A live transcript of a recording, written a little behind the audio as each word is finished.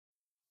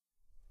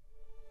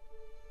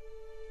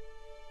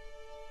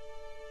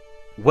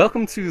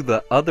Welcome to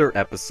the other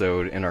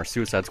episode in our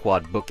Suicide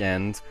Squad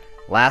bookend.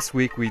 Last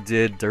week we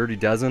did Dirty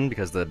Dozen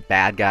because the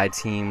bad guy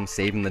team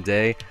saving the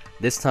day.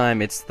 This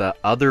time it's the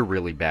other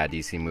really bad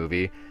DC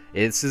movie.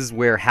 This is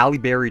where Halle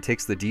Berry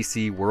takes the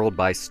DC world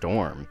by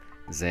storm.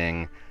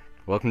 Zing.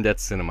 Welcome to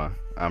Cinema.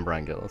 I'm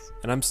Brian Gillis.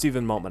 And I'm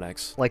Steven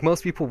Maltmanex. Like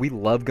most people, we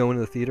love going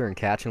to the theater and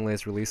catching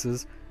latest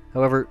releases.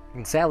 However, it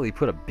can sadly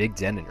put a big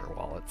dent in your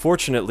wallet.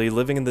 Fortunately,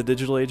 living in the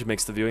digital age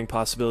makes the viewing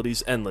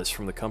possibilities endless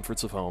from the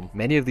comforts of home.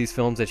 Many of these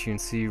films that you can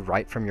see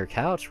right from your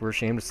couch, we're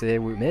ashamed to say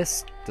we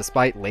missed,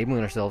 despite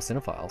labeling ourselves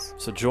cinephiles.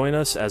 So join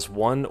us as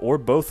one or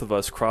both of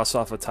us cross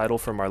off a title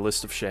from our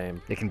list of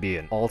shame. It can be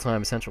an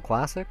all-time essential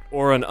classic,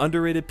 or an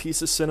underrated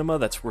piece of cinema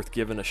that's worth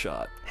giving a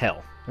shot.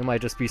 Hell, it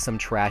might just be some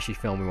trashy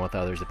film we want the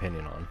other's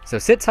opinion on. So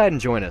sit tight and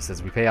join us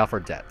as we pay off our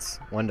debts,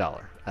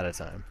 $1 at a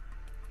time.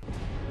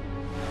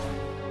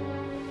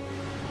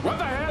 What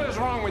the hell is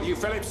wrong with you,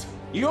 Phillips?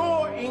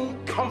 Your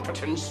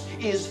incompetence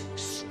is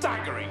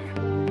staggering.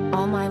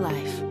 All my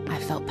life, I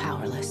felt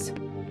powerless.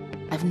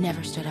 I've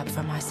never stood up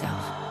for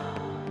myself.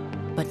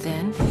 But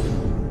then...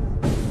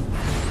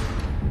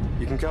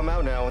 You can come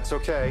out now, it's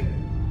okay.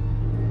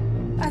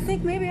 I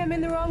think maybe I'm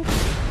in the wrong...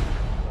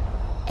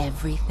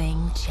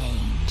 Everything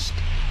changed.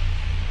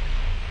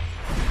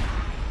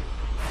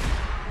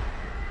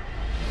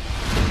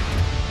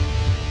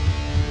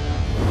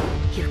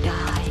 You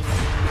died.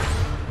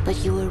 But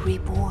you were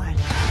reborn.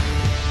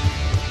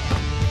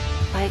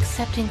 By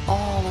accepting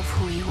all of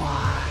who you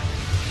are,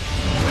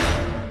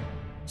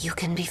 you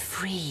can be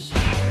free.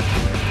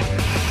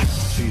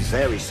 She's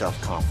very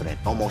self-confident,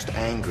 almost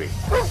angry.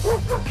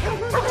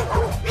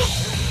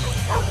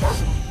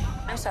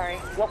 I'm sorry,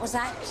 what was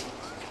that?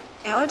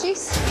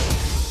 Allergies?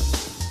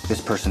 This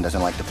person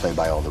doesn't like to play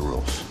by all the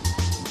rules.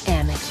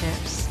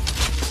 Amateurs.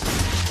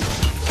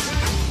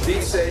 Dee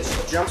said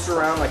she jumps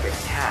around like a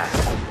cat.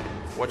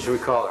 What should we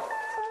call her?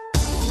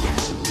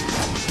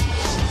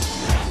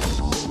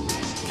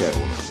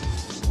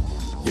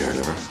 Catwoman. You heard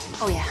of her?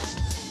 Oh yeah.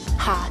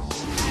 Hot.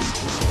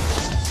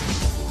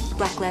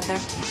 Black leather.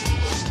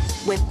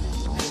 Whip.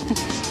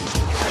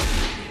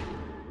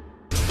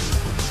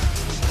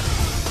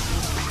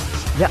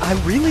 Yeah, I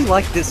really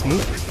like this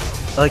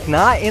movie. Like,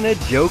 not in a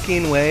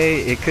joking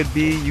way. It could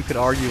be, you could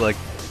argue like,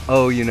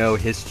 oh, you know,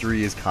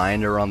 history is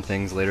kinder on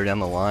things later down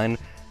the line.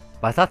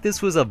 But I thought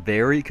this was a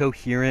very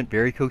coherent,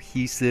 very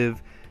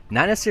cohesive,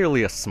 not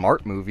necessarily a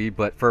smart movie,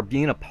 but for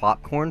being a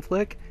popcorn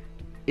flick,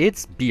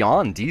 it's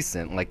beyond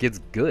decent. Like, it's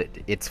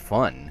good. It's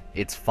fun.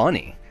 It's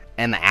funny.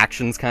 And the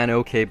action's kind of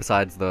okay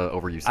besides the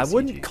overuse of I CG.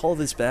 wouldn't call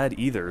this bad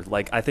either.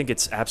 Like, I think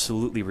it's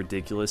absolutely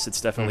ridiculous.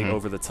 It's definitely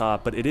over the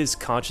top, but it is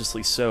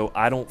consciously so.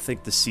 I don't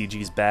think the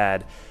CG's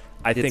bad.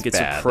 I think it's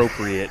bad.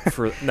 appropriate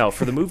for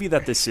the movie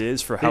that this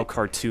is, for how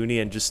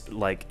cartoony and just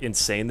like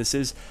insane this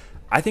is.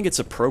 I think it's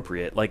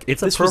appropriate. Like,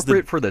 it's if this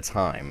appropriate was for the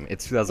time.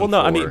 It's 2004.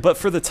 Well, no, I mean, but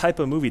for the type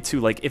of movie too.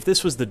 Like, if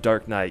this was The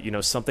Dark Knight, you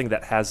know, something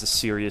that has a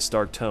serious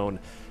dark tone,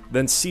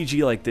 then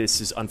CG like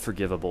this is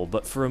unforgivable.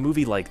 But for a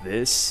movie like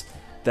this,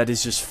 that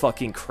is just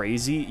fucking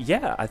crazy,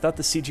 yeah, I thought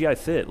the CGI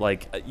fit.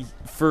 Like,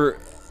 for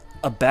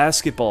a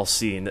basketball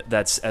scene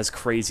that's as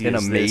crazy as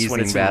this when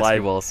it's amazing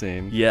basketball live,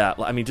 scene. yeah,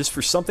 I mean, just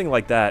for something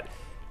like that,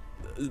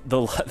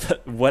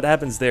 what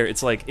happens there,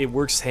 it's like it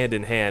works hand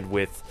in hand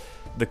with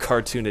the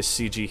cartoonist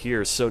CG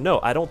here. So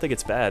no, I don't think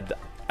it's bad.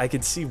 I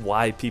can see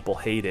why people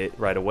hate it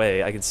right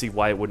away. I can see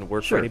why it wouldn't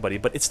work for anybody,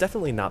 but it's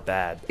definitely not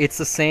bad. It's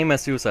the same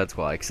as Suicide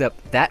Squad,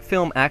 except that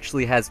film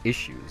actually has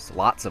issues,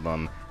 lots of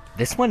them.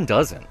 This one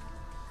doesn't.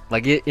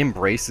 Like, it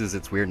embraces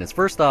its weirdness.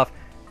 First off,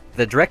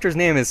 the director's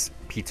name is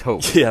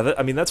Pitobe. Yeah,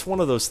 I mean, that's one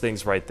of those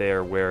things right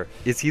there where...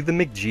 Is he the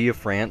McGee of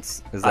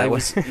France? Is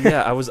that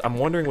yeah, I'm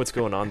wondering what's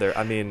going on there.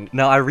 I mean...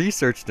 No, I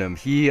researched him.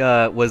 He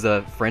was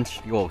a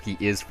French... Well, he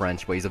is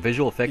French, but he's a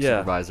visual effects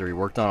supervisor. He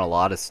worked on a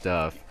lot of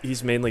stuff.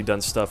 He's mainly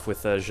done stuff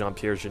with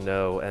Jean-Pierre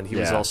Jeunet, and he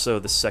was also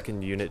the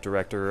second unit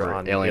director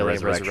on Alien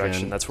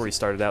Resurrection. That's where he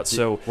started out.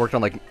 So worked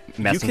on, like,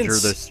 Messenger,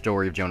 the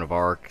story of Joan of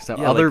Arc. So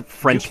yeah, other like,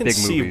 French big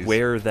movies. You can see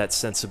where that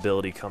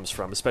sensibility comes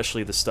from,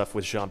 especially the stuff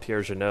with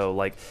Jean-Pierre Jeunet.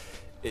 Like...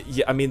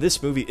 Yeah, I mean,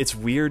 this movie, it's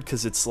weird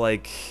because it's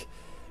like,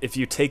 if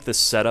you take the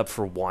setup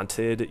for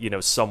Wanted, you know,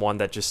 someone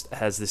that just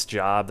has this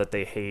job that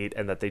they hate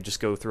and that they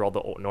just go through all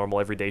the normal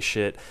everyday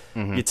shit.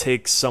 You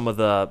take some of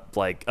the,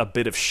 like, a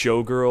bit of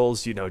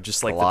Showgirls, you know,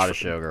 just like a lot of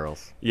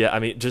Showgirls. Yeah, I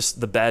mean, just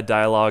the bad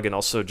dialogue and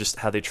also just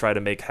how they try to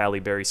make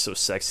Halle Berry so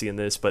sexy in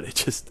this, but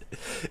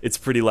it's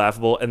pretty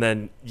laughable. And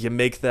then you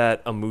make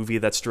that a movie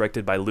that's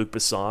directed by Luc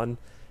Besson.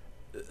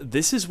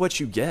 This is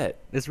what you get.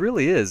 This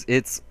really is.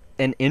 It's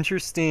an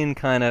interesting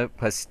kind of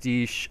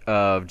pastiche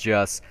of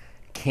just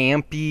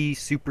campy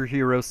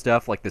superhero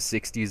stuff like the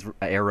 60s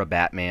era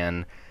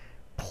Batman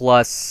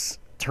plus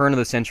turn of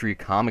the century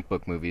comic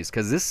book movies,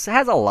 because this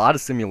has a lot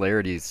of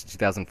similarities to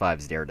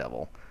 2005's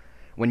Daredevil.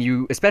 When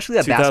you, especially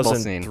that basketball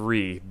scene.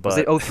 2003, but was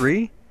it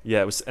 03?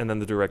 Yeah, it was, and then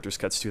the director's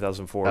cut's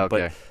 2004. Okay.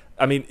 But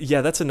I mean,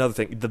 yeah, that's another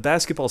thing. The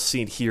basketball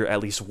scene here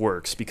at least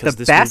works because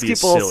the this movie is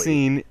silly. basketball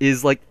scene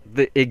is like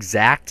the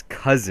exact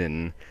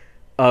cousin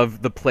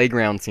of the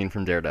playground scene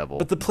from Daredevil.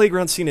 But the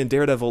playground scene in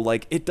Daredevil,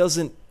 like,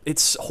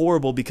 it's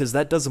horrible because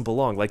that doesn't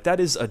belong. Like, that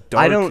is a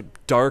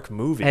dark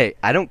movie. Hey,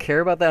 I don't care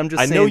about that. I'm just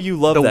saying, I know you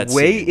love that the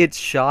way scene. it's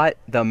shot,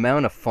 the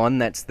amount of fun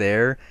that's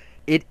there,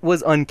 it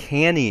was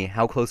uncanny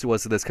how close it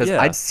was to this, because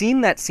Yeah. I'd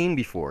seen that scene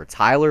before.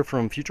 Tyler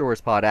from Future Wars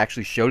Pod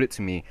actually showed it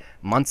to me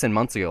months and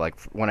months ago, like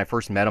when I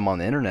first met him on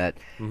the internet,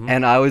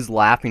 and I was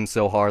laughing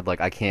so hard, like,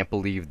 I can't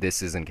believe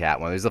this isn't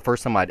Catwoman. It was the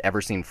first time I'd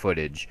ever seen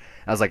footage.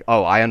 I was like,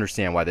 oh, I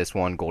understand why this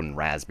won Golden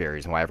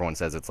Raspberries and why everyone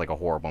says it's like a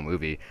horrible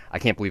movie. I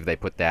can't believe they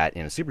put that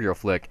in a superhero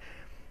flick.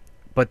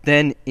 But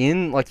then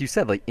like you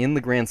said, like, in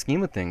the grand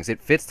scheme of things,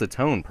 it fits the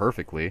tone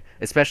perfectly,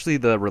 especially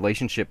the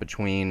relationship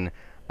between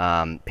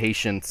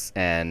Patience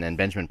and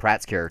Benjamin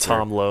Pratt's character.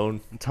 Tom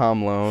Lone.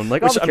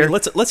 Like, Which, I mean,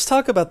 let's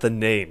talk about the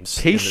names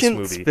in this Patience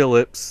movie.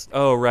 Phillips.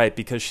 Oh, right,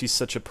 because she's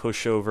such a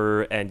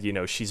pushover, and, you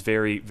know, she's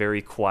very,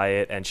 very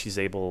quiet, and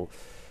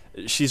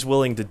she's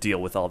willing to deal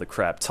with all the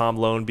crap. Tom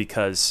Lone,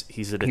 because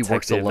he's a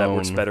detective that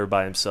works better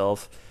by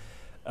himself.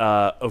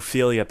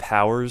 Ophelia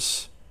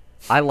Powers.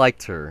 I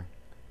liked her.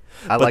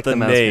 But the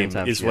name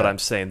is what I'm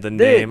saying. The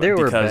name, they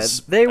were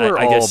because bad. They were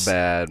I all guess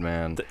bad,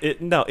 man.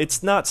 No,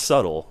 it's not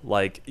subtle.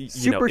 Like,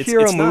 you know,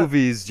 superhero it's not,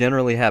 movies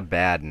generally have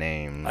bad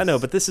names. I know,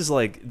 but this is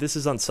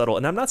unsubtle,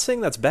 and I'm not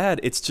saying that's bad.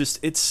 It's just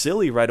it's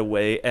silly right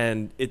away,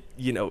 and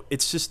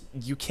it's just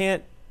you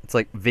can't. It's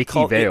like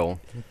Vicky Vale.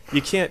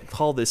 You can't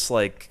call this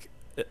like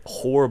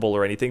horrible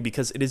or anything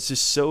because it is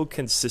just so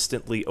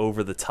consistently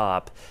over the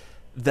top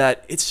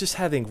that it's just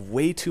having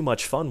way too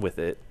much fun with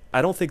it.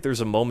 I don't think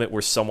there's a moment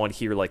where someone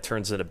here like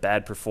turns in a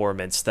bad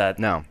performance that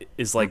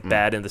is like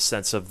bad in the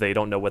sense of they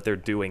don't know what they're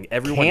doing.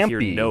 Everyone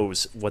here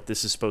knows what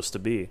this is supposed to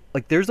be.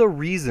 Like, there's a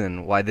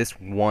reason why this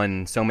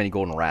won so many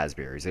Golden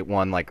Raspberries. It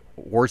won like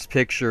Worst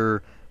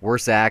Picture,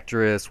 Worst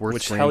Actress,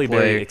 Worst Screenplay, Halle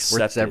Berry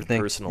accepted,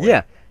 everything. Personally.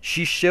 Yeah,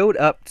 she showed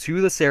up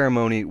to the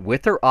ceremony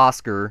with her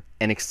Oscar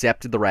and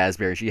accepted the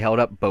raspberry. She held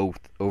up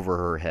both over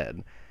her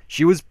head.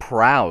 She was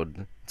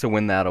proud to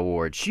win that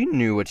award. She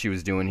knew what she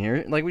was doing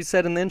here. Like we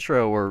said in the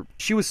intro, or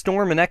she was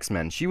Storm in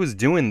X-Men. She was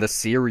doing the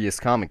serious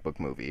comic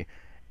book movie,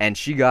 and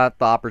she got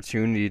the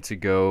opportunity to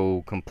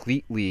go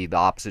completely the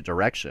opposite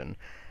direction.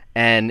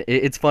 And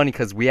it's funny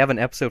because we have an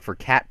episode for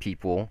Cat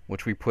People,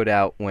 which we put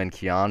out when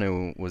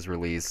Keanu was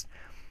released.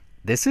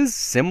 This is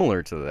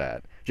similar to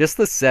that. Just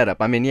the setup.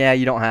 I mean, yeah,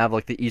 you don't have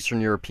like the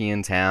Eastern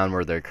European town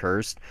where they're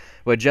cursed,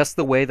 but just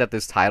the way that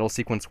this title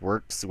sequence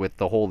works with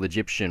the whole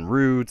Egyptian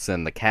roots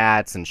and the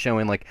cats and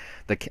showing like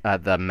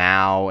the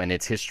Mao and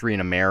its history in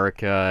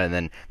America, and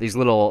then these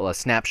little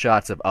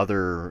snapshots of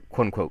other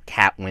quote-unquote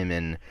cat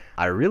women.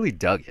 I really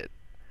dug it.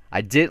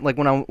 I did, like,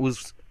 when I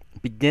was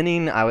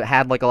beginning, I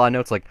had like a lot of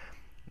notes like,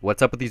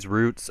 what's up with these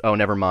roots? Oh,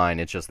 never mind.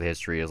 It's just the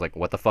history. It's like,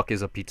 what the fuck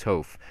is a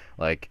pitof?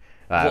 Like,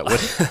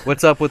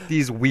 what's up with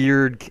these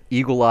weird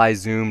eagle eye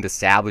zoomed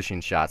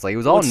establishing shots? Like, it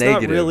was all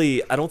negative. Not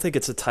really. I don't think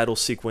it's a title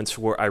sequence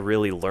where I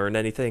really learn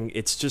anything.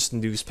 It's just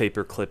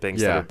newspaper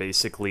clippings that are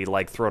basically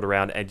like thrown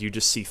around, and you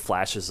just see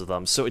flashes of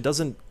them. So it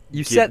doesn't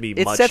give me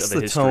much of a history. It sets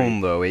the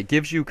tone, though. It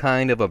gives you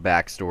kind of a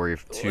backstory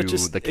to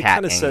the cat It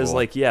kind of angle. says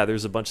like, yeah,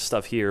 there's a bunch of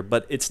stuff here,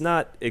 but it's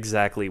not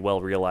exactly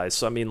well realized.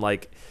 So I mean,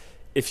 like,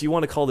 if you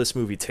want to call this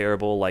movie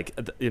terrible, like,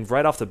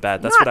 right off the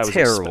bat, that's Not what I was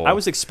terrible. I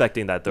was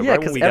expecting that, though. Yeah, right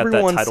when we got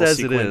that title says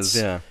sequence, it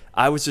is, yeah.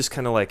 I was just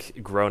kind of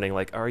like groaning,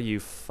 like, are you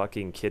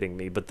fucking kidding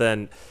me? But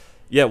then,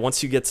 yeah,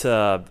 once you get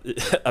to,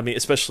 I mean,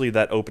 especially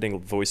that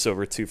opening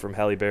voiceover, too, from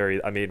Halle Berry,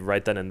 I mean,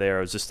 right then and there,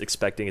 I was just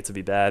expecting it to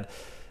be bad.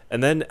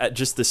 And then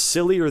just the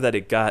sillier that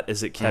it got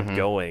as it kept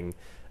going,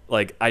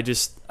 like, I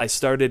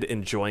started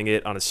enjoying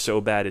it on a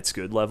so bad it's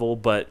good level,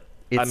 but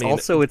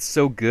it's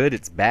so good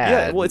it's bad.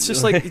 Yeah, well, it's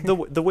just like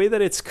the way that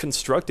it's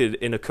constructed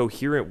in a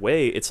coherent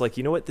way. It's like,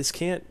 you know what, this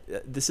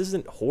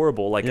isn't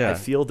horrible. Like, I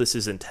feel this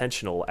is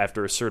intentional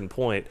after a certain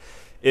point.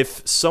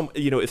 If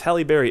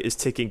Halle Berry is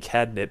taking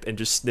catnip and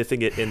just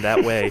sniffing it in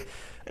that way,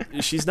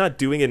 she's not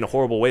doing it in a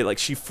horrible way. Like,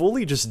 she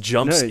fully just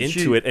jumps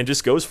into it and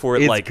just goes for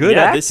it. Like, yeah,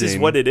 acting. This is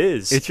what it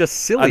is. It's just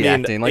silly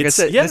acting. Like I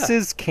said, this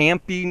is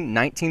campy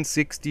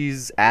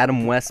 1960s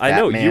Adam West Batman.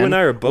 I know, you and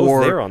I are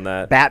both there on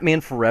that.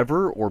 Batman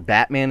Forever or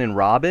Batman and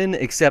Robin,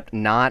 except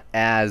not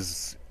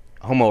as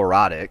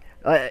homoerotic.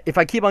 If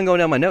I keep on going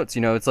down my notes,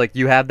 it's like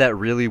you have that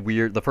really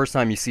weird, the first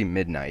time you see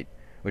Midnight,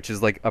 which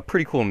is like a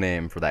pretty cool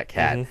name for that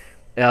cat.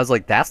 And I was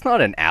like, that's not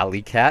an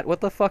alley cat.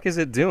 What the fuck is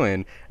it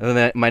doing? And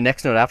then my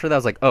next note after that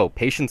was like, oh,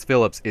 Patience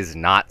Phillips is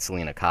not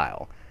Selena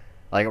Kyle.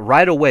 Like,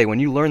 right away, when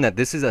you learn that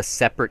this is a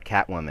separate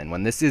Catwoman,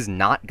 when this is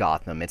not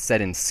Gotham, it's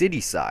set in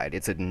Cityside.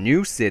 It's a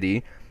new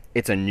city.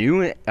 It's a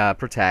new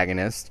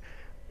protagonist.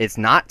 It's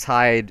not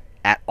tied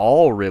at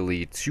all,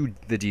 really, to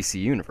the DC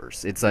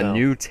universe. It's a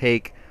new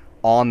take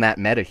on that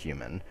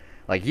metahuman.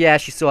 Like, yeah,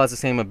 she still has the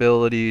same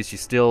abilities.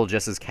 She's still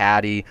just as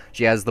catty.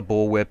 She has the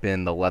bullwhip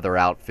and the leather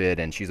outfit,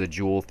 and she's a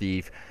jewel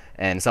thief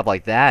and stuff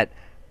like that.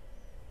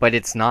 But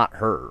it's not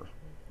her.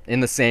 In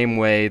the same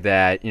way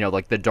that,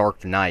 like The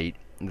Dark Knight,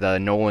 the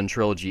Nolan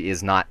trilogy,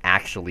 is not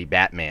actually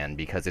Batman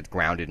because it's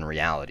grounded in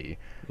reality.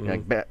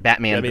 Like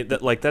Batman. I mean,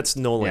 that's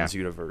Nolan's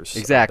universe.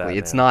 Exactly.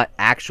 It's not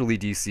actually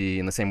DC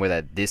in the same way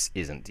that this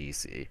isn't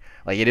DC.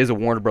 Like, it is a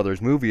Warner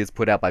Brothers movie. It's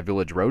put out by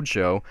Village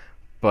Roadshow,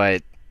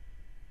 but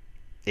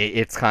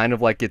it's kind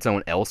of like its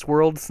own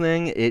Elseworlds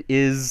thing. It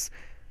is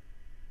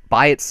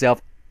by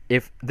itself.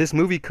 If this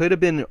movie could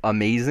have been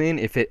amazing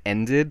if it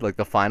ended, like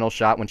the final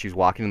shot when she's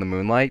walking in the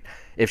moonlight,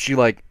 if she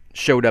like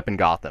showed up in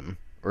Gotham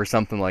or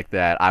something like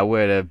that, I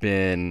would have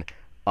been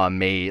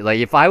amazed. Like,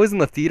 if I was in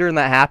the theater and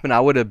that happened, I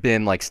would have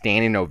been like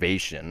standing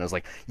ovation. I was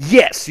like,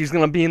 yes, she's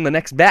gonna be in the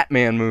next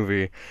Batman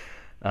movie.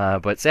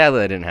 But sadly,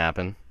 that didn't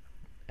happen.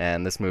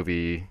 And this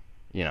movie,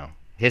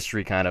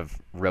 history kind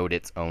of wrote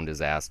its own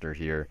disaster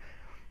here.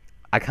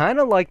 I kind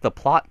of like the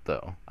plot,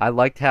 though. I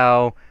liked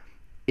how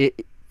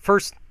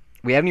first,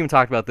 we haven't even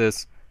talked about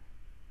this.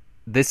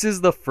 This is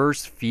the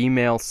first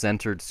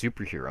female-centered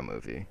superhero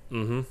movie.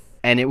 Mm-hmm.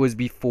 And it was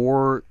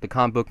before the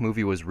comic book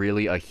movie was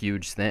really a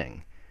huge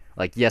thing.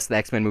 Like, yes, the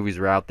X-Men movies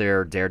were out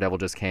there. Daredevil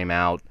just came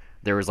out.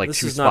 There was, like,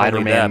 2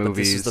 Spider-Man movies. But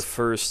this is the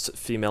first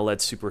female-led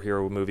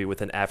superhero movie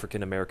with an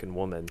African-American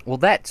woman. Well,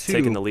 that, too.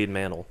 Taking the lead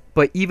mantle.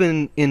 But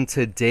even in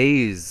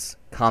today's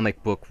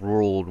comic book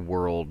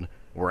world,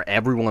 where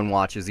everyone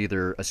watches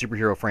either a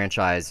superhero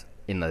franchise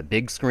in the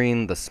big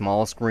screen, the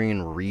small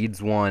screen,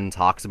 reads one,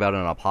 talks about it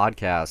on a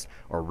podcast,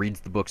 or reads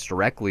the books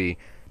directly,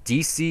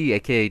 DC,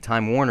 aka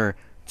Time Warner,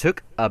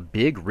 took a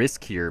big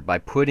risk here by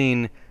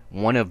putting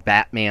one of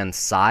Batman's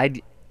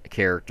side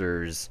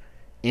characters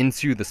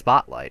into the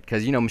spotlight.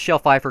 Because, Michelle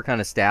Pfeiffer kind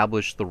of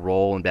established the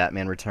role in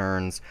Batman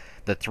Returns.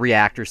 The 3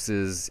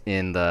 actresses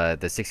in the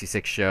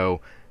 66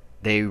 show,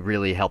 they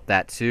really helped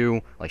that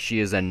too. Like, she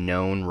is a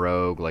known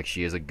rogue. Like,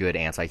 she is a good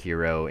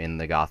anti-hero in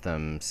the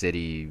Gotham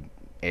City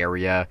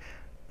area.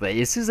 But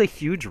this is a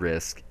huge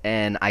risk,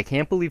 and I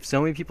can't believe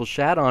so many people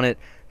shat on it,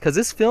 because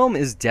this film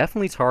is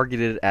definitely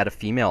targeted at a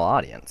female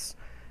audience.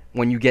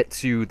 When you get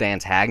to the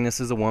antagonist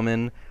as a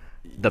woman,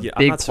 the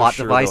big plot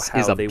device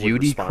is a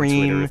beauty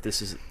cream. If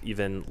this is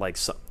even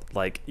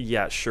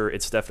yeah, sure,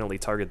 it's definitely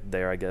targeted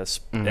there, I guess.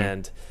 Mm-hmm.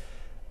 And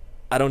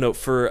I don't know,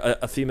 for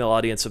a female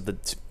audience of the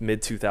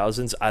mid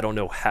 2000s, I don't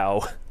know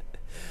how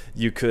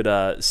you could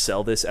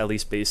sell this, at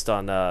least based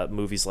on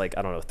movies like,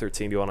 I don't know,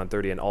 13 Going on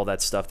 30 and all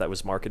that stuff that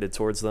was marketed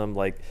towards them.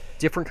 Like,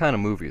 different kind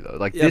of movie though.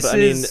 Like, yeah, this but,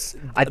 is,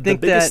 I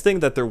think the biggest thing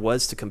that there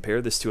was to compare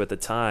this to at the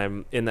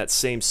time in that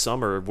same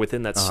summer,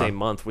 within that same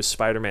month, was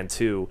Spider-Man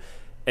 2.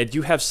 And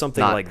you have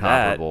something not like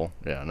comparable.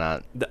 Yeah,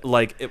 not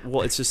like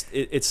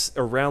it's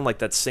around like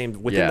that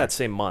same within that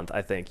same month.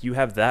 I think you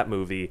have that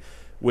movie,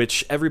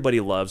 which everybody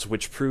loves,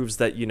 which proves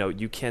that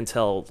you can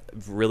tell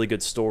really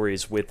good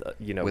stories with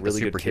really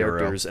good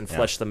characters and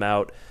flesh them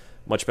out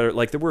much better.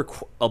 Like, there were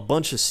a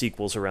bunch of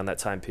sequels around that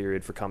time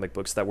period for comic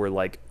books that were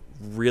like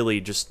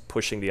really just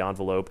pushing the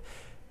envelope,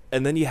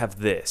 and then you have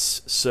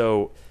this.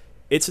 So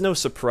it's no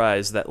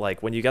surprise that,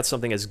 like, when you got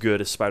something as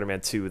good as Spider-Man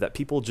 2, that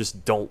people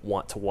just don't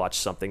want to watch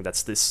something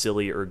that's this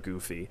silly or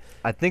goofy.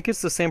 I think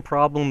it's the same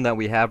problem that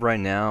we have right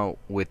now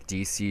with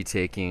DC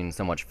taking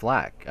so much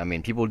flack. I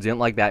mean, people didn't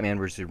like Batman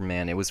vs.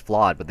 Superman. It was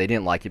flawed, but they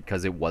didn't like it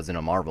because it wasn't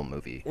a Marvel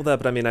movie. Well,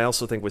 but I mean, I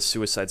also think with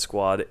Suicide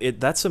Squad,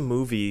 that's a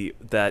movie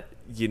that,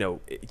 you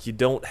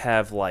don't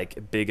have,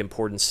 like, big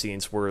important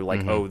scenes where,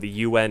 like, oh, the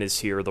UN is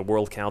here, the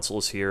World Council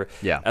is here.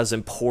 Yeah. As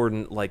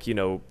important, like,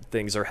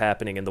 things are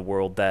happening in the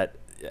world that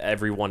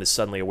everyone is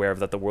suddenly aware of,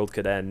 that the world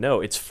could end.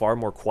 No, it's far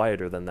more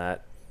quieter than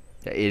that.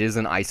 It is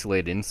an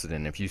isolated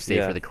incident. If you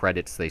stay for the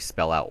credits, they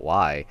spell out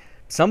why.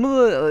 Some of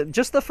the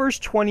just the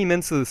first 20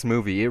 minutes of this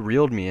movie, it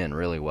reeled me in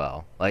really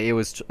well. Like, it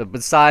was,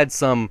 besides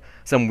some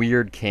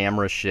weird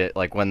camera shit,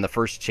 like when the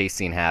first chase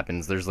scene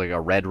happens, there's like a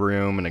red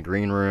room and a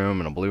green room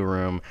and a blue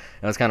room,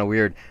 and it's kind of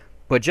weird.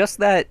 But just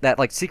that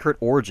like secret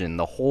origin,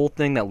 the whole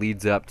thing that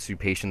leads up to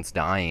patients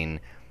dying,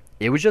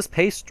 it was just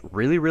paced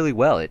really, really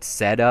well. It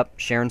set up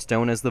Sharon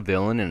Stone as the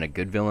villain, and a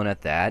good villain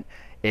at that.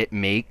 It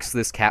makes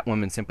this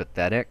Catwoman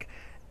sympathetic,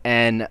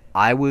 and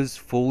I was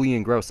fully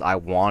engrossed. I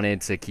wanted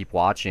to keep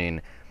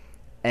watching.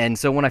 And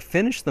so when I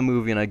finished the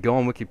movie and I go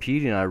on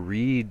Wikipedia and I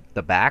read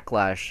the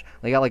backlash,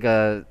 they got like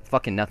a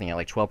fucking nothing, at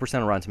like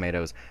 12% of Rotten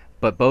Tomatoes.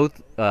 But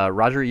both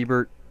Roger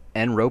Ebert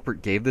and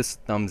Rupert gave this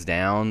thumbs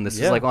down. This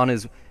is like on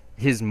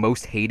his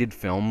most hated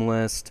film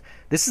list.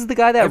 This is the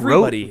guy that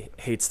everybody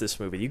hates this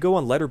movie. You go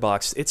on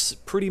Letterboxd, it's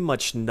pretty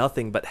much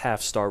nothing but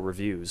half-star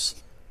reviews.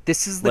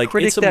 This is the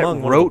critic that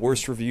among wrote one of the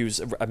worst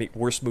reviews.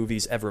 Worst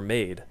movies ever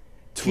made.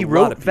 He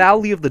wrote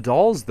Valley of the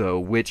Dolls, though,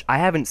 which I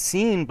haven't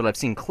seen, but I've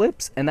seen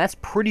clips, and that's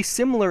pretty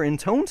similar in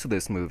tone to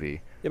this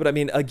movie. Yeah, but I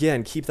mean,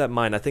 again, keep that in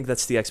mind. I think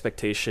that's the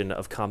expectation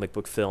of comic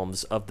book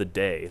films of the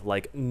day.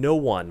 Like, no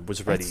one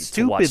was ready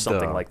to watch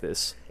something like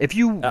this.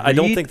 I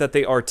don't think that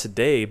they are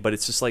today, but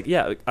it's just like,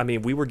 yeah, I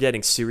mean, we were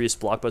getting serious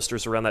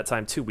blockbusters around that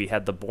time, too. We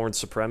had The Bourne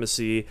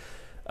Supremacy.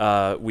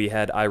 We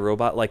had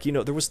iRobot. Like,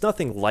 there was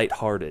nothing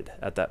lighthearted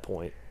at that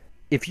point.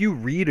 If you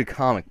read a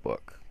comic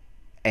book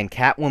and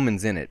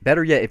Catwoman's in it,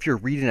 better yet, if you're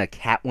reading a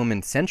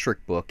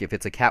Catwoman-centric book, if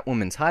it's a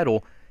Catwoman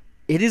title,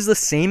 it is the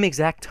same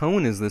exact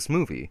tone as this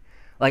movie.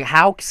 Like,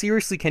 how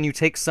seriously can you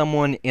take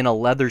someone in a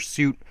leather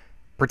suit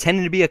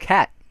pretending to be a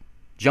cat?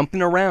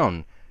 jumping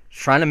around,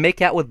 trying to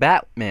make out with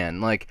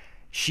Batman. Like,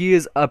 she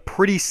is a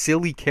pretty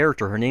silly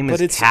character. Her name is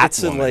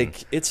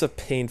Catwoman. It's a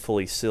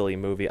painfully silly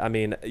movie. I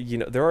mean,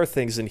 there are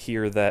things in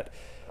here that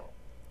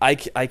I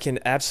can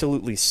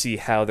absolutely see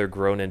how they're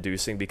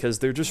groan-inducing because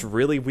they're just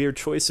really weird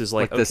choices.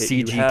 Like the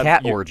CG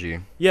cat orgy.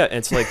 Yeah, and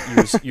it's like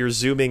you're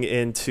zooming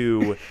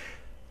into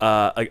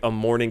a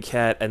morning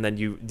cat, and then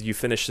you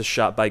finish the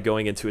shot by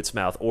going into its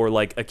mouth, or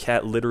like a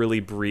cat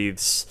literally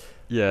breathes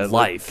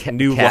life,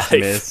 new life.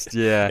 Mist,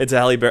 yeah, it's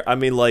Halle Berry. I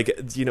mean, like,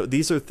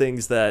 these are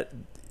things that,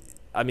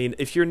 I mean,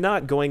 if you're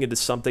not going into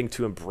something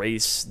to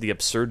embrace the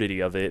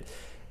absurdity of it.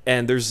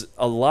 And there's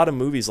a lot of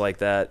movies like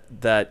that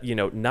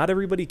not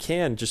everybody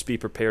can just be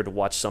prepared to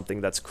watch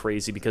something that's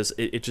crazy because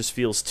it just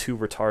feels too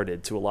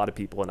retarded to a lot of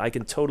people, and I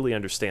can totally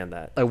understand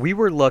that. We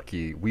were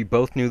lucky. We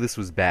both knew this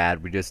was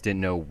bad. We just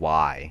didn't know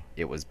why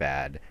it was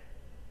bad.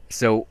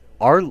 So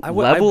our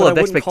level of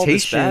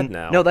expectation...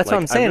 No, that's what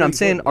I'm saying. I'm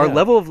saying our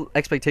level of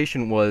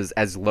expectation was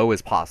as low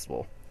as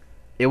possible.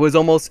 It was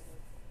almost...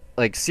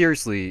 Like,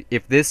 seriously,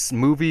 if this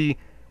movie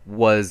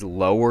was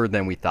lower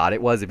than we thought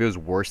it was, if it was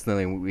worse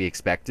than we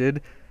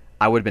expected...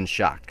 I would have been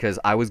shocked because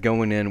I was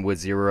going in with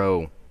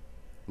zero.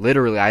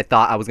 Literally, I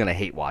thought I was going to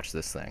hate watch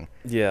this thing.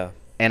 Yeah.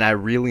 And I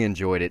really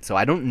enjoyed it. So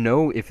I don't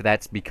know if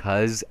that's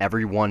because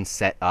everyone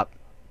set up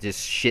this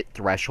shit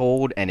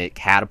threshold and it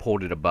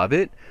catapulted above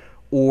it,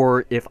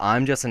 or if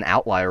I'm just an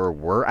outlier or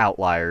we're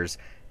outliers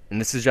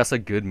and this is just a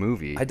good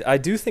movie. I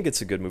do think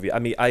it's a good movie. I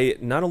mean, I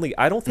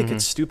don't think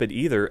it's stupid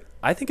either.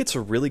 I think it's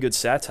a really good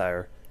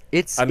satire.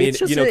 It's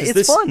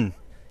fun.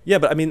 Yeah,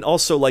 but I mean,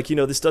 also, like,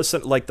 this does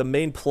something, like, the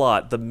main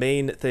plot, the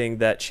main thing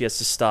that she has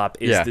to stop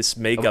is this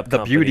makeup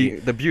company.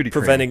 The beauty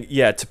preventing,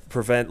 cream. To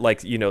prevent,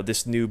 like,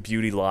 this new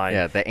beauty line.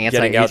 Yeah, the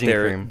anti-aging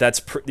cream. That's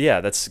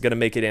going to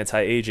make it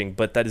anti-aging,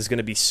 but that is going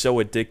to be so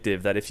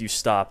addictive that if you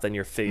stop, then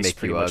your face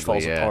pretty much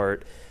falls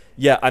apart.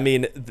 Yeah, I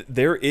mean,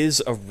 there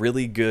is a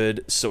really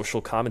good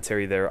social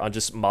commentary there on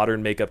just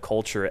modern makeup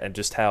culture and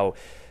just how...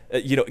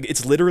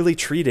 it's literally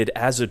treated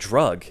as a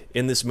drug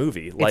in this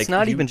movie. Like, it's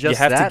not even just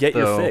that, you have to get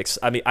though. your fix.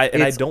 I mean,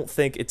 I don't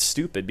think it's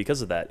stupid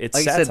because of that. It's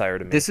like satire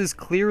to me. This is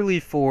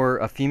clearly for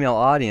a female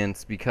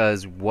audience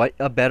because what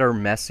a better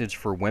message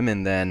for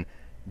women than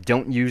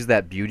don't use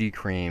that beauty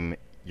cream.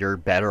 You're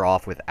better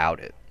off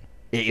without it.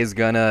 It is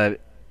gonna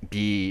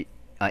be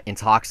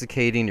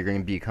intoxicating. You're gonna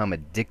become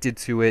addicted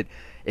to it.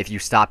 If you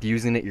stop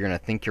using it, you're gonna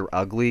think you're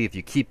ugly. If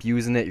you keep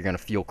using it, you're gonna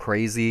feel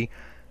crazy.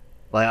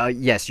 Like,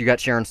 yes, you got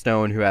Sharon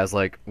Stone who has,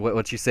 like,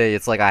 what you say,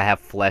 it's like I have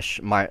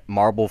flesh, my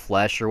marble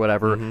flesh or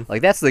whatever.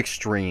 Like, that's the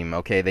extreme,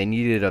 okay? They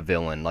needed a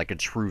villain, like a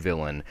true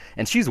villain.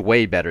 And she's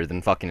way better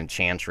than fucking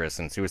Enchantress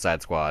and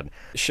Suicide Squad.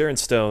 Sharon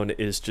Stone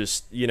is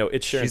just,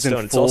 it's Sharon she's Stone.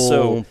 In it's full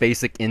also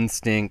Basic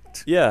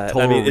Instinct. Yeah,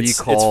 Total I mean,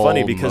 it's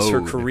funny because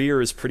mode. her career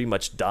is pretty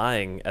much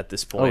dying at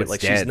this point.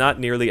 It's she's dead.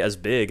 not nearly as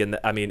big, and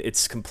I mean,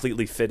 it's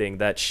completely fitting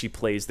that she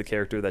plays the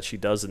character that she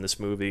does in this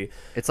movie.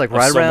 It's like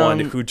someone around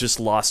who just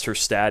lost her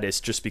status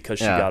just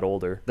because she got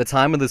older. The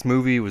time of this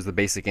movie was the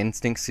Basic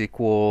Instinct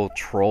sequel,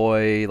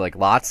 Troy, like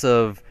lots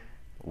of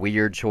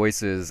weird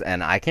choices,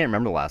 and I can't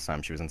remember the last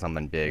time she was in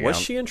something big. Was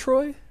she in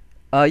Troy?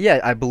 Yeah,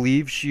 I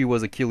believe she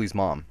was Achilles'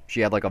 mom. She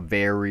had like a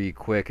very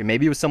quick, and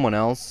maybe it was someone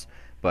else,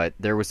 but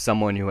there was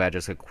someone who had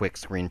just a quick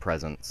screen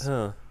presence.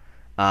 Huh.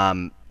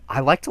 I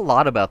liked a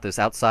lot about this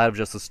outside of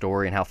just the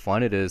story and how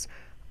fun it is.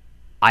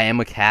 I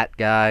am a cat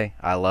guy.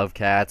 I love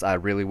cats. I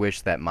really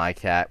wish that my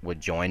cat would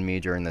join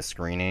me during the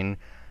screening,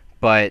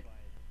 but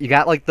you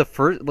got like the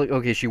first, like,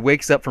 okay, she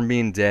wakes up from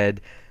being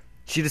dead.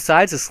 She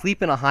decides to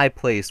sleep in a high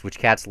place, which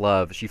cats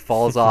love. She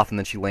falls off and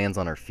then she lands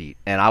on her feet.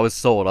 And I was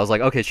sold. I was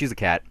like, okay, she's a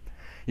cat.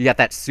 You got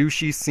that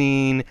sushi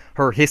scene,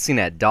 her hissing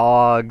at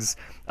dogs,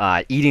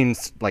 eating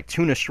like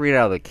tuna straight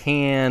out of the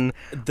can.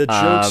 The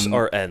jokes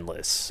are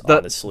endless,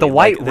 honestly. The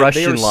White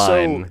Russian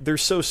line. They're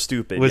so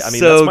stupid. Was I mean,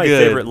 so that's my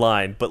good. favorite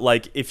line. But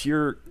like, if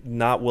you're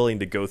not willing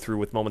to go through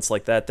with moments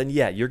like that, then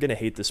yeah, you're gonna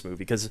hate this movie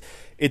because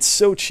it's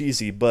so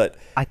cheesy. But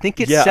I think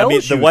it sells I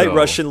mean, the White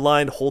Russian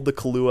line, hold the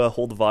Kahlua,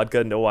 hold the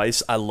vodka, no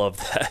ice. I love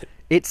that.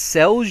 It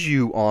sells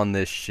you on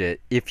this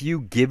shit if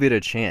you give it a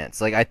chance.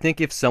 Like, I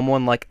think if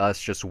someone like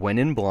us just went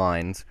in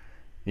blind,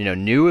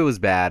 knew it was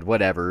bad,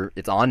 whatever,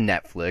 it's on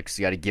Netflix,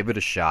 you got to give it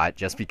a shot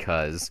just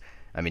because.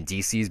 I mean,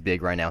 DC's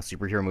big right now.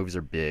 Superhero movies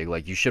are big.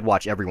 Like, you should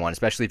watch everyone,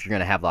 especially if you're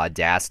going to have the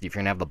audacity, if you're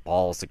going to have the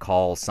balls to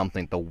call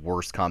something the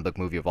worst comic book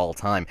movie of all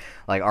time.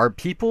 Like, are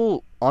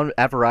people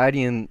at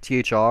Variety and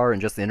THR and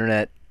just the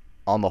internet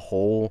on the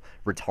whole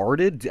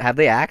retarded? Have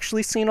they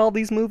actually seen all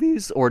these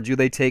movies, or do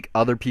they take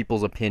other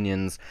people's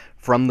opinions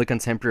from the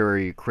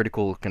contemporary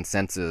critical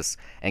consensus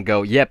and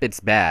go, yep,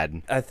 it's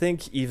bad? I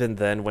think even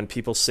then, when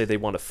people say they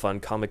want a fun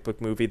comic book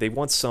movie, they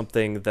want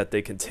something that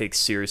they can take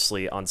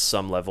seriously on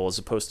some level, as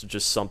opposed to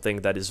just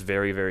something that is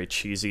very, very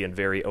cheesy and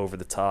very over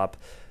the top.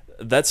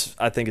 That's,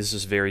 I think, is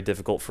just very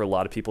difficult for a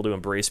lot of people to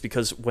embrace,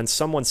 because when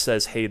someone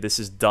says, hey, this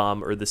is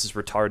dumb or this is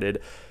retarded,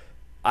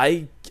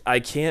 I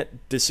can't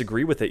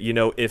disagree with it.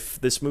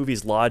 If this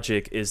movie's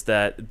logic is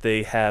that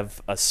they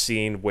have a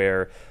scene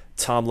where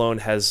Tom Lone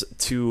has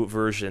two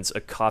versions,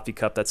 a coffee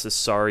cup that says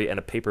sorry and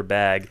a paper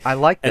bag. I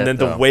like that, And then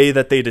though. the way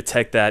that they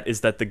detect that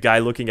is that the guy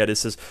looking at it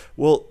says,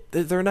 well,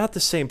 they're not the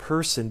same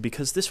person,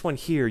 because this one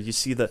here, you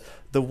see the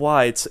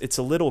Y, it's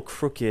a little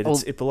crooked.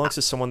 Well, It belongs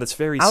to someone that's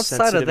very outside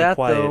sensitive of that, and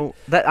quiet.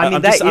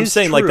 though, I'm is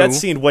saying like that true.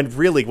 scene,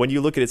 when you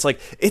look at it, it's like,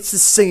 it's the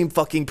same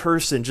fucking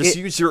person. Just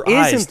use your isn't,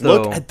 eyes.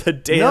 Look though. at the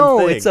damn No,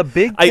 thing. it's a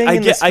big thing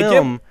in this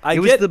film. It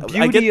was the beauty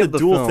I get of the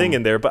dual film. thing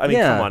in there, but I mean,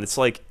 Yeah. come on, it's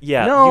like,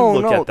 yeah, No, you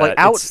look at that. like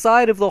it's-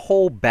 outside of the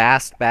whole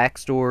Bast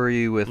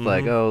backstory with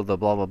like, oh, the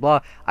blah blah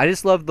blah. I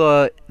just love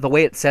the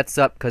way it sets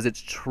up, because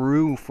it's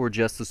true for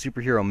just the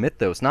superhero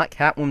mythos, not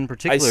Catwoman in I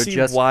particular. see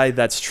just why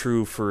that's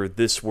true for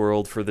this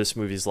world, for this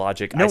movie's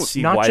logic. No, I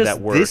see not why just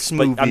that works, this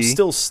but I'm movie.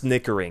 still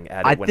snickering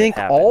at it I when think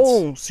it happens.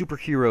 all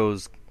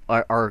superheroes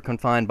are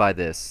confined by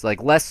this.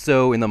 Like, less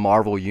so in the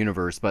Marvel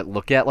universe, but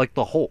look at like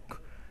the Hulk.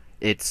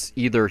 It's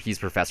either he's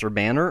Professor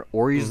Banner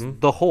or he's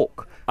the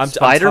Hulk. I'm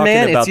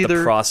Spider-Man, talking about it's either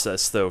the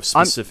process, though,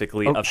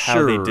 specifically of how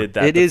sure, they did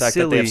that. it The is fact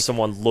that they have silly.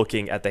 someone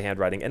looking at the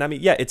handwriting, and I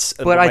mean, yeah, it's.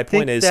 But I my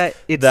think point is that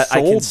it I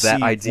can sold see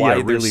that idea why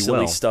really there's silly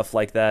well. stuff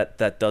like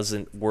that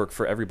doesn't work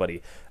for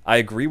everybody. I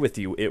agree with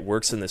you. It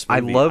works in this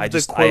I movie. love I the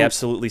just, quote- I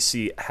absolutely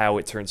see how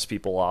it turns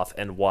people off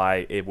and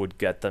why it would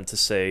get them to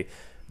say,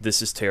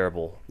 "This is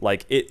terrible."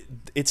 Like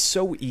it's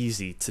so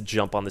easy to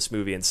jump on this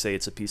movie and say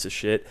it's a piece of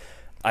shit.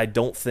 I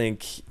don't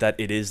think that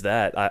it is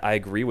that. I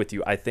agree with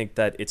you. I think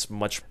that it's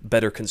much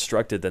better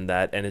constructed than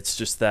that, and it's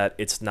just that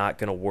it's not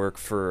going to work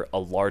for a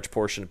large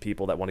portion of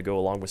people that want to go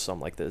along with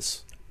something like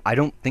this. I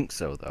don't think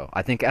so, though.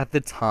 I think at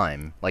the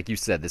time, like you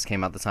said, this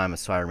came out at the time of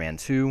Spider-Man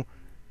 2,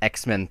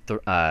 X-Men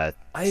 2 I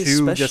just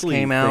especially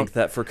came out. think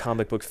that for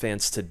comic book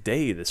fans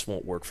today, this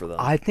won't work for them.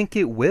 I think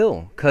it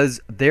will,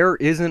 because there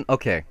isn't...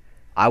 Okay,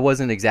 I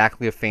wasn't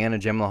exactly a fan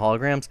of Gem of the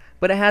Holograms,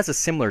 but it has a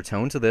similar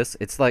tone to this.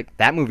 It's like,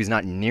 that movie's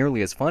not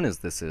nearly as fun as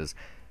this is.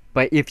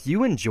 But if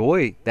you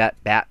enjoy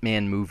that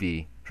Batman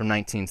movie from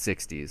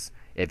 1960s,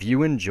 if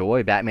you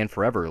enjoy Batman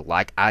Forever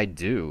like I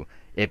do,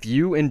 if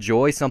you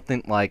enjoy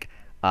something like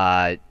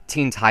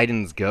Teen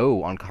Titans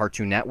Go on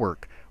Cartoon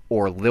Network,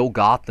 or Lil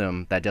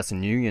Gotham that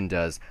Justin Nguyen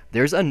does,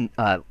 there's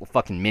a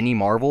fucking mini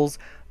Marvels.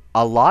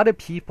 A lot of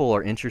people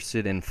are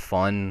interested in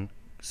fun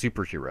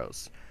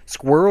superheroes.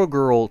 Squirrel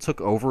Girl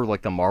took over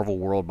like the Marvel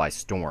world by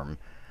storm.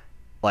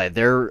 Like,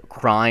 they're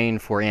crying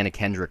for Anna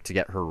Kendrick to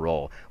get her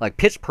role. Like,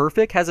 Pitch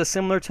Perfect has a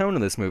similar tone to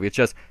this movie. It's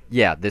just,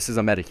 yeah, this is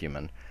a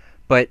metahuman.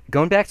 But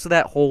going back to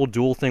that whole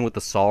dual thing with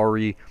the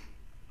sorry,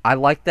 I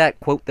like that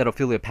quote that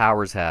Ophelia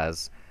Powers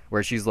has,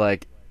 where she's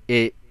like,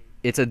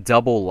 it's a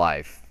double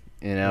life.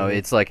 You know,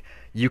 it's like,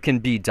 you can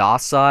be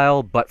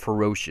docile but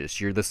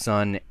ferocious. You're the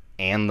sun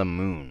and the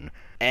moon.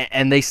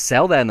 And they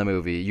sell that in the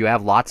movie. You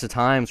have lots of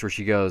times where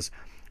she goes,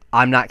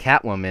 I'm not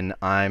Catwoman,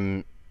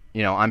 I'm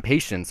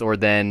Patience. Or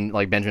then,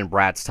 like, Benjamin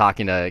Bratt's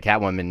talking to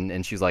Catwoman,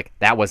 and she's like,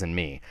 that wasn't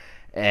me.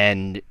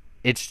 And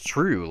it's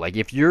true. Like,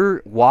 if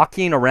you're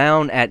walking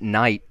around at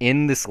night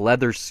in this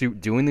leather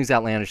suit, doing these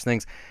outlandish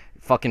things,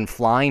 fucking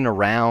flying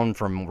around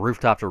from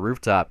rooftop to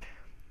rooftop,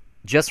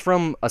 just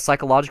from a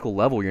psychological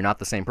level, you're not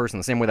the same person.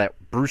 The same way that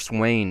Bruce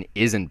Wayne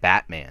isn't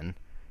Batman.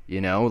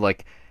 You know?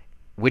 Like,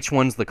 which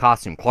one's the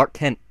costume? Clark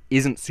Kent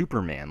isn't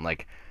Superman.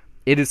 Like,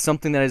 it is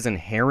something that is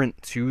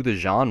inherent to the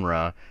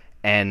genre,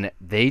 and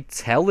they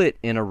tell it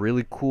in a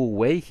really cool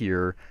way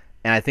here,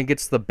 and I think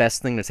it's the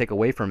best thing to take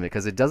away from it,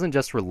 because it doesn't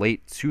just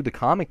relate to the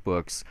comic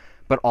books,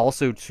 but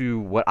also to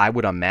what I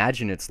would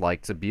imagine it's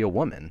like to be a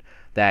woman.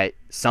 That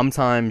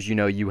sometimes,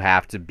 you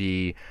have to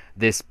be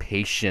this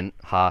patient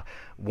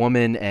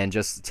woman and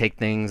just take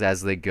things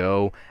as they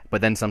go,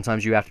 but then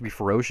sometimes you have to be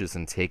ferocious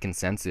and take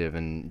incentive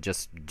and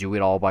just do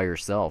it all by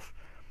yourself.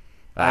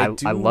 I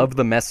love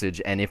the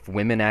message, and if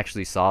women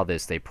actually saw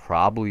this, they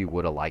probably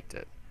would have liked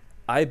it.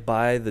 I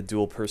buy the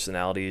dual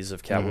personalities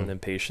of Catwoman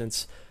and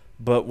Patience,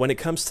 but when it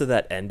comes to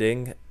that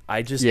ending,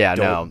 I just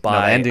don't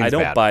buy. I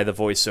don't buy the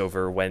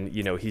voiceover when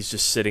he's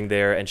just sitting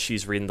there and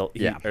she's reading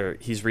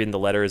he's reading the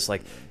letter. It's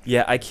like,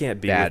 yeah, I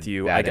can't be with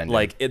you.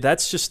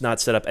 That's just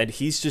not set up, and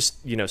he's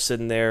just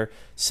sitting there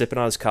sipping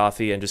on his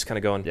coffee and just kind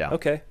of going,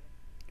 okay.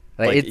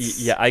 Like,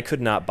 I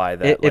could not buy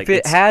that. If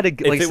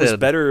it was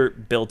better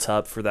built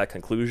up for that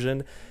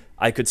conclusion,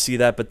 I could see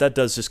that. But that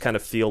does just kind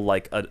of feel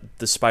like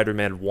the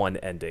Spider-Man 1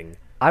 ending.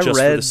 For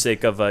the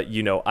sake of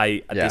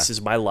this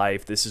is my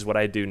life. This is what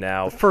I do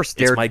now.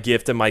 It's my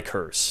gift and my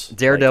curse.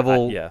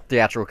 Daredevil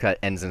theatrical cut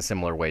ends in a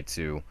similar way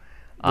too.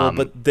 Well,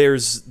 but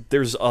there's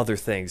other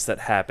things that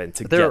happen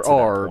to get to that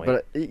point.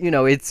 But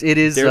it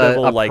is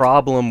a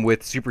problem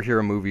with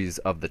superhero movies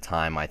of the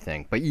time, I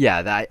think. But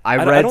yeah,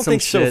 I don't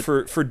think shit.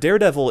 so. For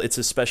Daredevil, it's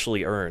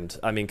especially earned.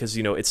 I mean, because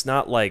it's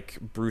not like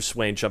Bruce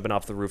Wayne jumping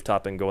off the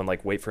rooftop and going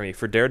like, "Wait for me."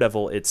 For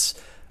Daredevil, it's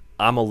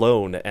I'm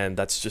alone, and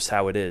that's just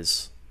how it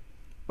is.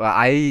 Well,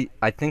 I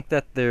think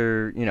that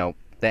the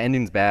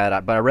ending's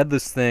bad. But I read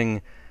this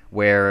thing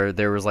where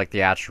there was like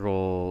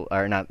theatrical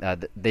or not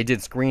they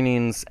did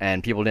screenings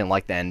and people didn't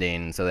like the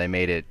ending, so they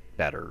made it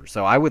better.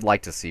 So I would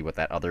like to see what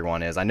that other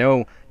one is. I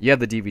know you have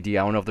the DVD.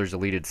 I don't know if there's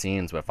deleted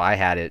scenes, but if I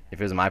had it,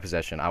 if it was in my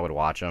possession, I would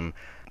watch them.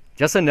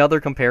 Just another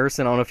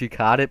comparison, I don't know if you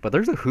caught it, but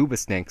there's a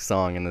Hoobastank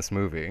song in this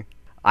movie.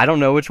 I don't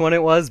know which one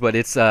it was, but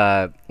it's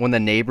when the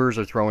neighbors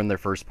are throwing their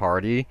first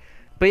party.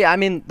 But yeah, I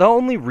mean, the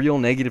only real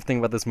negative thing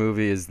about this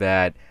movie is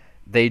that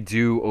they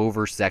do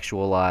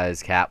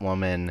over-sexualize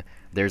Catwoman.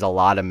 There's a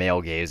lot of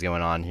male gaze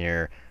going on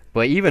here.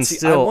 But even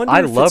still, I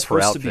love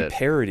her outfit. Supposed to be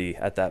parody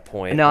at that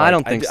point. No, like, I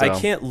don't think so. I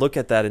can't look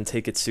at that and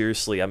take it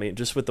seriously. I mean,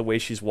 just with the way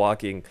she's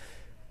walking,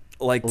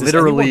 like, does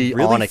literally anyone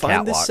really on a find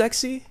catwalk. this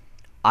sexy?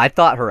 I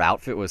thought her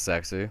outfit was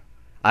sexy.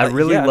 I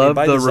really yeah, love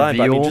by the design,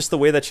 reveal. But I mean, just the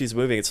way that she's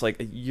moving, it's like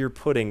you're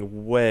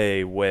putting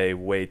way, way,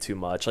 way too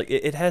much. Like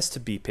it has to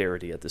be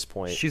parody at this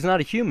point. She's not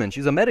a human.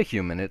 She's a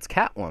metahuman. It's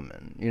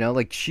Catwoman. You know,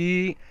 like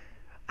she.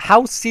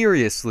 How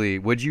seriously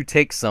would you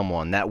take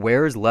someone that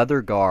wears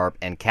leather garb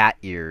and cat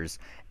ears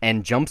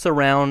and jumps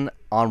around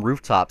on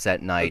rooftops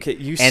at night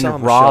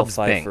and robs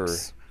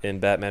banks? In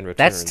Batman Returns.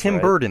 That's Tim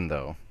right? Burton,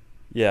 though.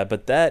 Yeah,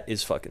 but that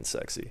is fucking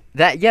sexy.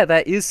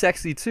 That is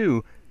sexy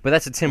too. But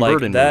that's a Tim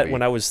Burton that, movie.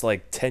 When I was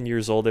like 10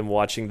 years old and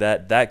watching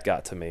that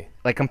got to me.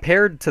 Like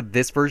compared to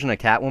this version of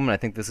Catwoman, I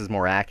think this is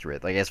more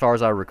accurate. Like as far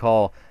as I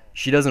recall,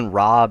 she doesn't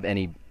rob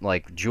any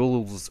like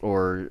jewels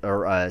or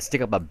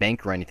stick up a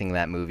bank or anything in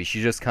that movie.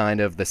 She's just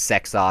kind of the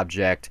sex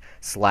object /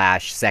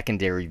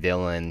 secondary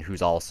villain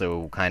who's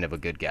also kind of a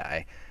good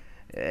guy.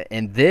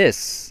 In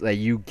this,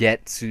 you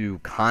get to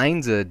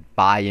kind of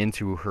buy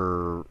into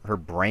her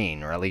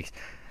brain, or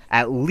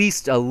at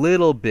least a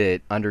little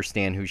bit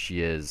understand who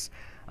she is.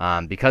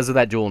 Because of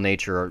that dual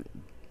nature,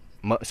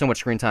 so much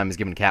screen time is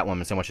given to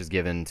Catwoman, so much is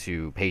given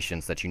to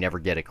patients that you never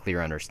get a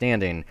clear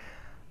understanding.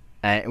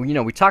 And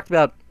we talked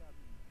about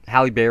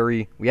Halle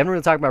Berry. We haven't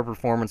really talked about her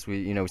performance.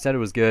 We said it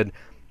was good.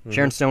 Mm-hmm.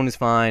 Sharon Stone is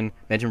fine.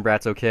 Benjamin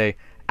Bratt's okay.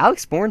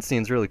 Alex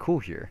Bornstein's really cool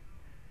here.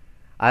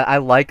 I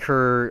like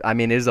her. I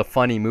mean, it is a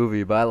funny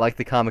movie, but I like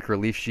the comic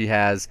relief she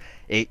has.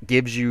 It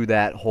gives you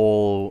that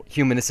whole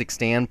humanistic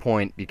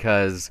standpoint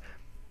because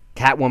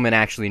Catwoman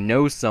actually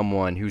knows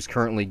someone who's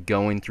currently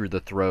going through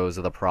the throes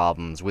of the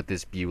problems with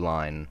this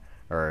Buline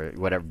or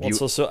whatever. Well,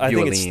 I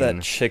think it's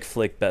that chick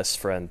flick best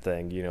friend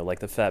thing, like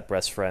the fat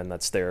breast friend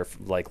that's there,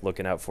 like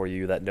looking out for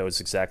you, that knows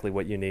exactly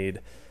what you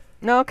need.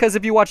 No, because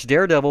if you watch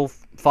Daredevil,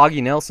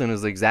 Foggy Nelson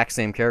is the exact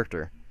same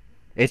character.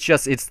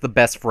 It's the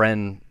best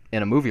friend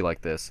in a movie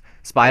like this.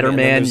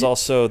 Spider-Man. There's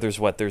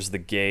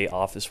the gay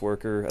office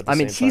worker. At the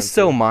same he's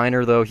so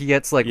minor though. He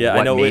gets maybe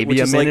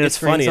a minute of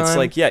screen time. It's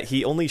like, yeah,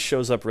 he only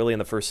shows up really in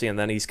the first scene, and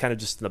then he's kind of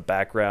just in the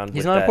background.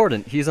 He's not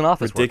important. He's an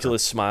office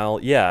ridiculous worker. Smile.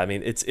 Yeah, I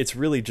mean, it's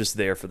really just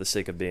there for the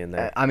sake of being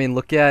there. I mean,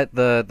 look at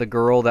the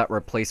girl that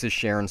replaces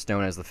Sharon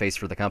Stone as the face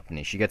for the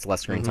company. She gets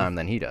less screen time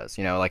than he does.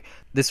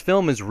 This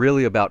film is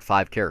really about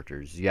 5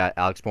 characters. You got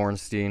Alex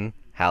Bornstein,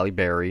 Halle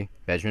Berry,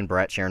 Benjamin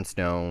Bratt, Sharon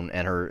Stone,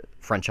 and her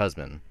French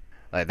husband.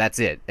 That's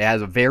it. It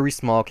has a very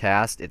small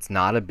cast. It's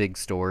not a big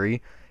story.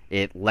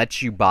 It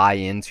lets you buy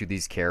into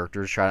these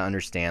characters, try to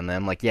understand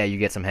them. You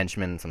get some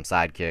henchmen and some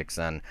sidekicks,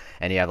 and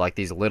you have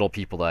these little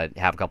people that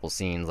have a couple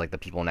scenes, like the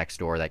people next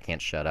door that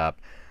can't shut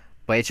up.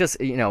 But it's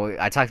just,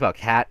 I talked about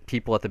cat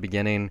people at the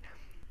beginning.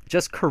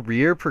 Just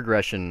career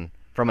progression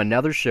from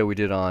another show we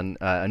did on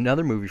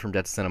another movie from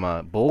Dead to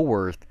Cinema,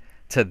 Bulworth,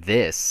 to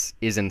this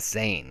is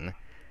insane.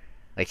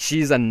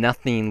 She's a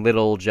nothing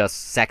little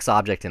just sex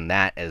object in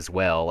that as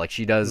well.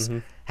 She does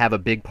have a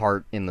big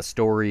part in the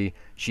story.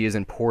 She is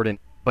important.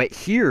 But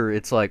here,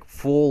 it's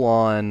full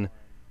on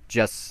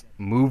just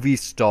movie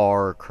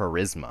star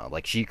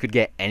charisma. She could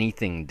get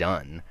anything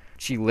done.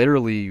 She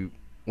literally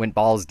went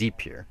balls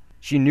deep here.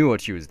 She knew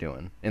what she was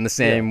doing. In the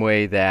same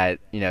way that,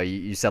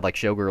 you said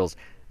Showgirls,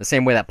 the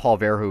same way that Paul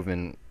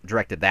Verhoeven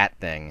directed that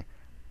thing,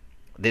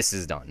 this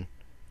is done.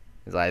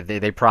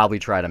 They probably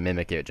try to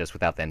mimic it just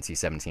without the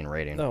NC-17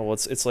 rating. No, well,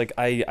 it's like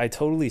I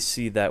totally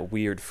see that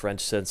weird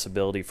French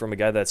sensibility from a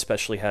guy that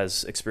especially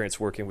has experience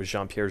working with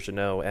Jean-Pierre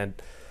Jeunet, and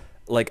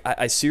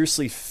I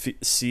seriously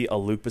see a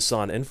Luc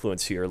Besson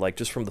influence here,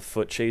 just from the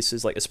foot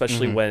chases,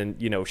 especially when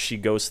she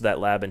goes to that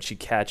lab and she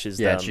catches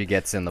them. Yeah, she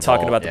gets in the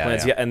talking vault. about the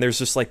plans. Yeah, and there's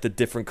just the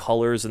different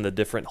colors and the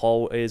different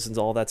hallways and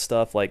all that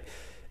stuff.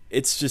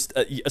 It's just,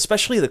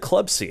 especially the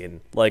club scene,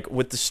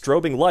 with the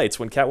strobing lights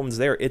when Catwoman's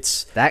there.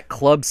 That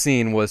club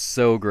scene was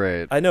so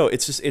great. I know,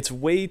 it's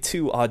way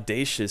too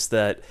audacious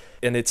and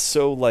it's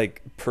so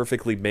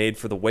perfectly made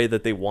for the way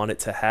that they want it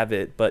to have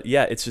it. But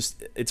yeah,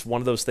 it's one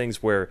of those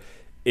things where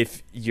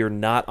if you're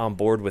not on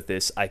board with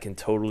this, I can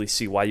totally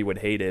see why you would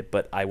hate it,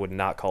 but I would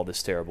not call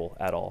this terrible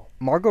at all.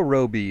 Margot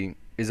Robbie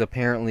is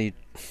apparently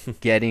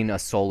getting a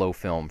solo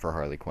film for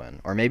Harley Quinn.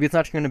 Or maybe it's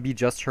not going to be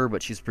just her,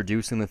 but she's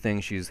producing the thing.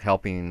 She's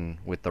helping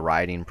with the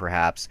writing,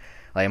 perhaps.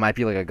 It might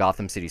be a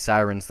Gotham City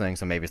Sirens thing,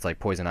 so maybe it's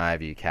Poison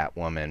Ivy,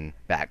 Catwoman,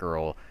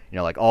 Batgirl,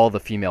 all the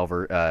female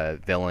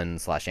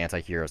villains /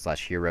 anti-heroes /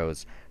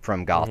 heroes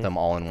from Gotham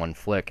all in one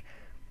flick.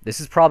 This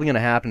is probably going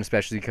to happen,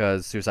 especially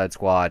because Suicide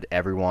Squad,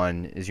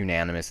 everyone is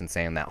unanimous in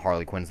saying that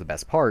Harley Quinn's the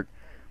best part.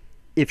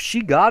 If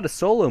she got a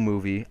solo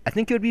movie, I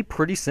think it would be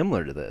pretty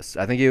similar to this.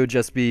 I think it would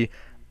just be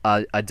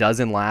a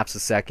dozen laps a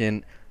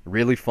second,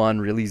 really fun,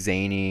 really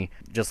zany,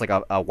 just a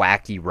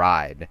wacky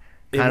ride.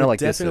 kind of like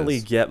definitely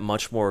this is. get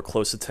much more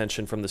close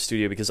attention from the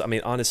studio because I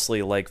mean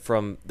honestly like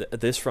from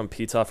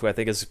Pitoff, who I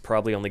think has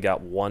probably only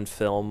got one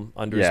film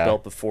under his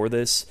belt before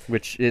this,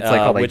 Which it's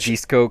like called like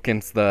G-Skoke, and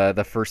it's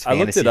the first I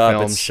looked fantasy it up.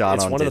 film It's shot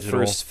on one digital. of the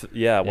first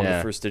one of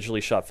the first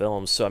digitally shot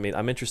films. So I mean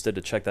I'm interested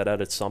to check that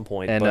out at some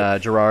point.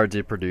 And Gerard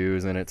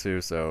Depardieu's in it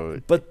too.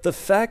 So but the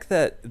fact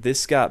that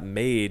this got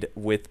made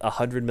with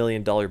 $100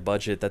 million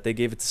budget, that they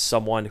gave it to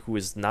someone who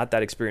is not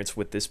that experienced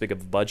with this big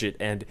of a budget,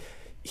 and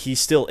he's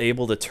still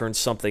able to turn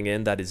something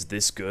in that is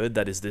this good,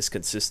 that is this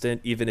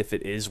consistent, even if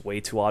it is way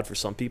too odd for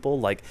some people.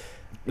 Like,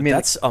 I mean,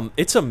 that's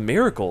it's a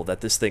miracle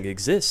that this thing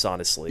exists.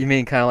 Honestly, you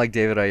mean kind of like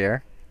David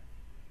Ayer?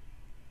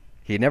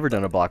 He'd never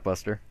done a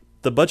blockbuster.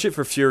 The budget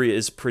for Fury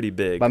is pretty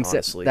big,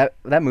 honestly.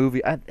 That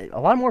movie, a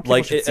lot more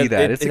people should see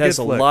that. It has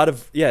a lot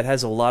of it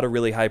has a lot of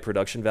really high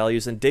production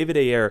values. And David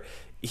Ayer,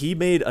 he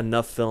made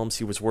enough films.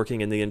 He was working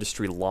in the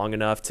industry long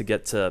enough to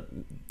get to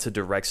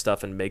direct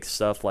stuff and make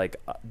stuff like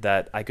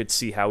that. I could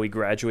see how he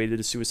graduated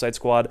to Suicide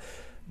Squad,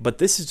 but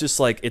this is just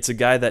like it's a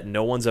guy that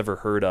no one's ever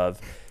heard of.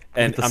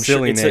 And I'm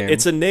sure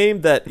it's a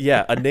name that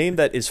a name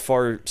that is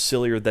far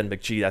sillier than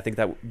McGee. I think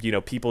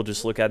that people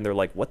just look at it and they're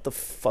like, what the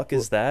fuck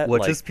is that?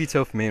 What like, does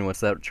Pitoff mean?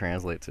 What's that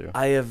translate to?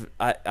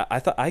 I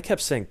thought I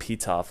kept saying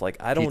Pitoff. Like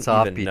I don't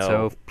even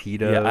know.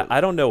 Pito. Yeah, I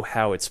don't know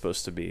how it's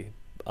supposed to be.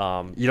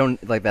 You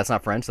don't like that's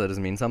not French. So that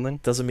doesn't mean something.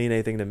 Doesn't mean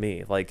anything to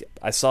me. Like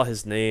I saw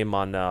his name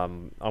on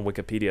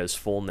Wikipedia, his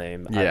full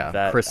name.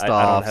 Yeah, Christoph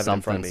I don't have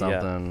something it in front of me,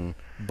 something. Yeah.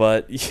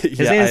 But His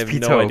name is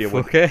no idea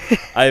what. Okay.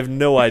 I have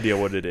no idea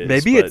what it is.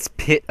 Maybe it's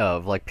Pit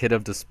of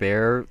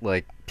Despair.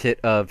 Like Pit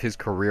of his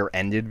career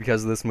ended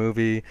because of this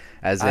movie.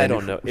 As in, I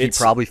don't know. He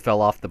probably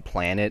fell off the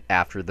planet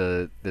after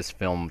this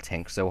film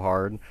tanked so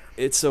hard.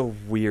 It's a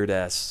weird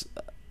ass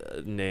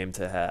name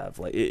to have.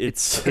 Like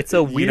it's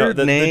a weird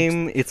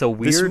name. It's a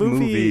weird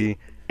movie.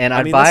 And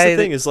I mean, that's the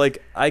thing is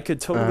like I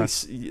could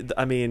totally.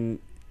 I mean.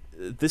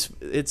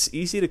 It's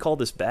easy to call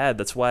this bad.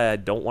 That's why I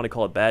don't want to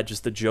call it bad.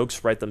 Just the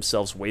jokes write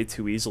themselves way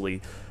too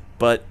easily.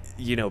 But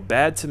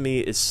bad to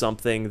me is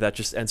something that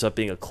just ends up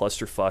being a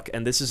clusterfuck.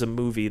 And this is a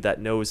movie that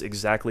knows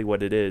exactly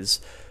what it is.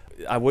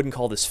 I wouldn't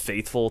call this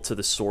faithful to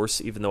the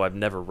source, even though I've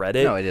never read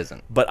it. No, it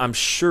isn't. But I'm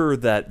sure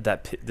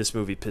that this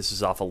movie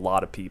pisses off a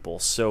lot of people.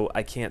 So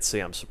I can't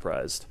say I'm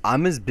surprised.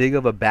 I'm as big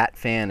of a Bat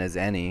fan as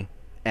any,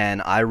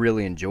 and I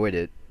really enjoyed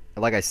it.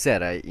 Like I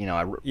said, I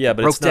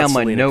broke down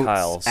my notes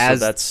Kyle, so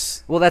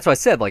that's what I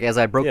said. Like as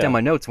I broke down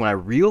my notes, when I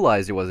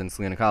realized it wasn't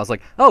Selena Kyle, I was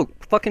like, "Oh,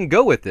 fucking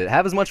go with it.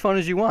 Have as much fun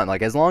as you want.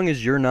 Like as long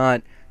as you're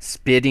not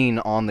spitting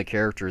on the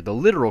character, the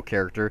literal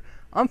character,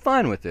 I'm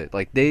fine with it."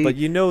 Like But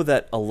you know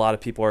that a lot of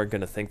people aren't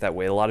going to think that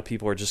way. A lot of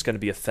people are just going to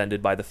be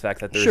offended by the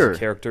fact that there's a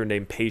character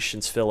named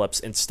Patience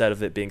Phillips instead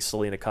of it being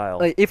Selena Kyle.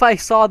 Like if I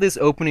saw this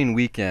opening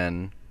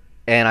weekend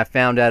and I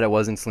found out it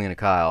wasn't Selena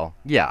Kyle,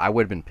 yeah, I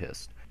would have been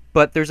pissed.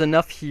 But there's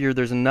enough here.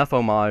 There's enough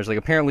homage. Like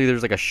apparently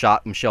there's like a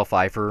shot Michelle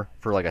Pfeiffer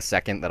for like a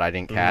second that I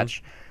didn't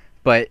catch.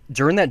 But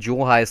during that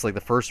jewel heist, like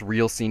the first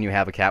real scene you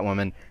have of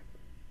Catwoman,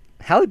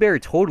 Halle Berry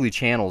totally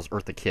channels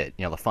Eartha Kitt,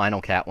 the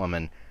final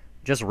Catwoman,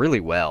 just really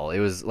well. It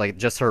was like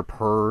just her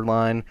purr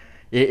line.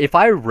 If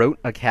I wrote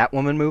a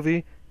Catwoman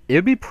movie, it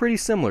would be pretty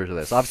similar to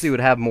this. Obviously, it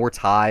would have more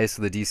ties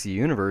to the DC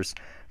universe,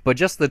 but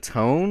just the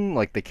tone,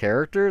 like the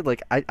character,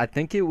 like I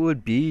think it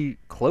would be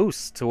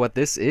close to what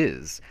this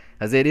is.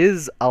 As it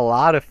is a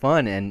lot of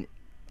fun, and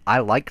I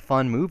like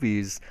fun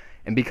movies,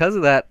 and because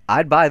of that,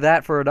 I'd buy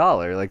that for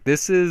 $1. Like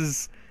this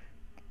is,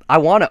 I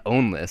want to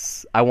own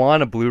this. I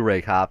want a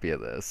Blu-ray copy of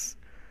this.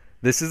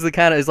 This is the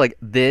kind of, it's like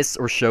this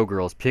or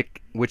Showgirls.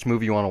 Pick which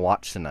movie you want to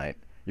watch tonight.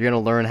 You're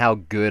gonna learn how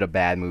good a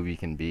bad movie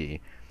can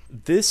be.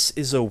 This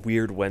is a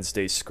weird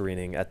Wednesday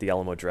screening at the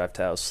Alamo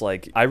Drafthouse.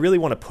 Like, I really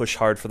want to push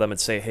hard for them and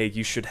say, hey,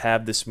 you should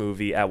have this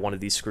movie at one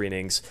of these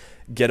screenings.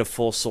 Get a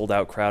full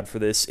sold-out crowd for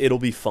this. It'll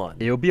be fun.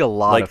 It'll be a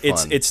lot of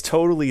fun. It's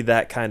totally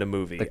that kind of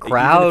movie. The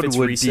crowd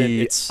would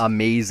be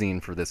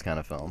amazing for this kind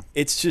of film.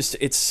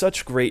 It's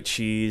such great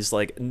cheese.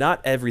 Like,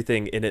 not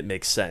everything in it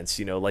makes sense.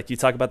 Like you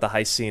talk about the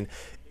heist scene.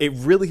 It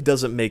really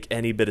doesn't make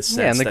any bit of sense.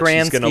 Yeah, in the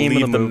grand she's going to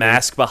leave the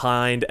mask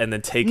behind and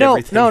then take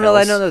everything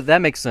else. No,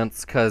 that makes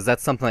sense because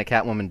that's something that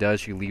Catwoman does.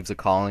 She leaves a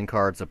calling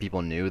card so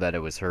people knew that it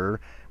was her.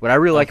 What I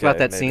really like about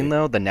that scene,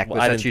 though, the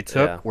necklace that she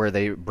took, where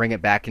they bring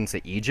it back into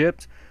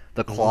Egypt,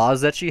 the claws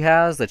that she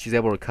has, that she's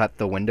able to cut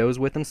the windows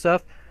with and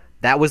stuff,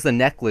 that was the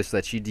necklace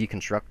that she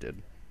deconstructed.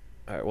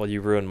 All right, well, you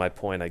ruined my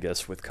point, I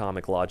guess, with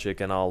comic logic,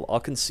 and I'll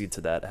concede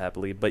to that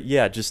happily. But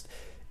yeah, just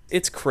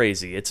it's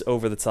crazy. It's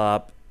over the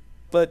top.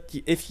 But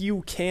if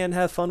you can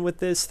have fun with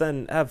this,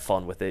 then have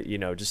fun with it.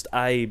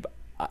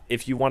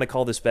 If you want to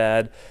call this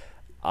bad,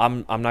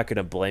 I'm not going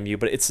to blame you.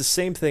 But it's the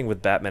same thing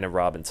with Batman and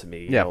Robin to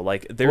me. Yeah.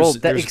 Like there's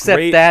except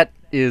great... that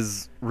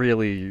is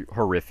really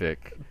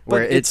horrific. But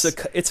Where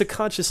it's a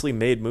consciously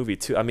made movie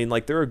too. I mean,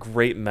 like, there are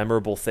great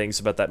memorable things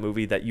about that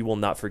movie that you will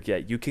not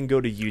forget. You can go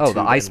to YouTube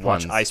the ice and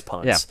watch puns. Ice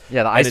Puns.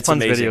 Yeah, the and Ice it's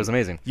Puns amazing. video is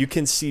amazing. You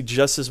can see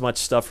just as much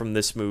stuff from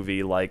this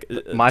movie, like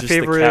My just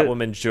favorite- the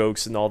Catwoman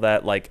jokes and all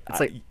that. Like,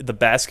 the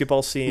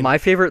basketball scene. My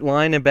favorite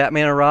line in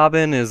Batman and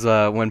Robin is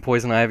when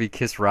Poison Ivy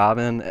kissed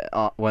Robin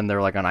when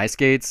they're like on ice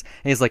skates,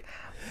 and he's like,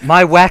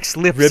 "My wax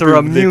lips are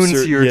immune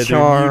to your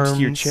charms."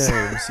 Immune to your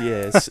charms.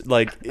 Yes,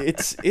 like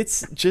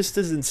it's just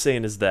as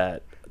insane as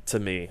that to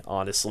me,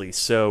 honestly.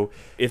 So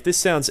if this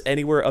sounds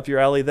anywhere up your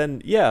alley,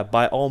 then yeah,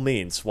 by all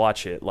means,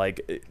 watch it.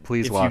 Like,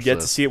 Please if watch you get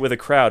this. to see it with a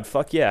crowd,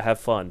 fuck yeah, have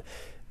fun.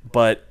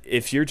 But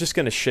if you're just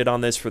gonna shit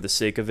on this for the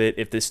sake of it,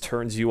 if this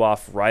turns you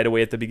off right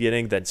away at the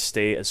beginning, then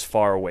stay as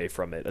far away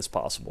from it as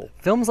possible.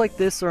 Films like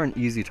this are an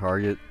easy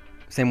target.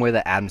 Same way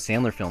that Adam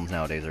Sandler films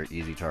nowadays are an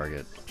easy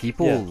target.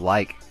 People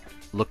like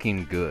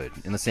looking good.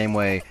 In the same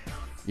way,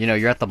 you know,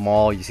 you're at the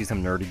mall, you see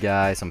some nerdy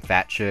guy, some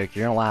fat chick,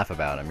 you're gonna laugh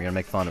about him, you're gonna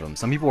make fun of him.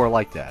 Some people are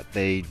like that.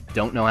 They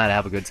don't know how to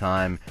have a good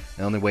time.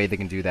 The only way they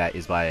can do that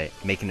is by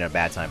making it a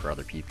bad time for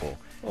other people.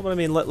 Well, but I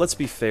mean, let's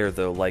be fair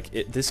though. Like,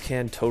 this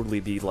can totally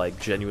be like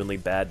genuinely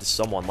bad to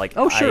someone. Like,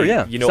 Oh, sure,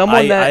 yeah. You know,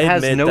 Someone that I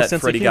has admit no that sense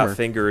of Freddy humor. Got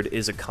Fingered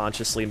is a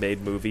consciously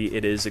made movie.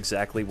 It is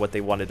exactly what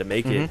they wanted to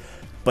make it,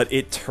 but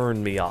it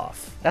turned me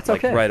off. That's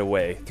like, okay. right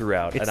away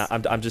throughout, It's-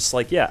 and I'm just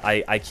like, yeah,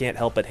 I can't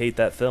help but hate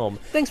that film.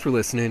 Thanks for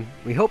listening.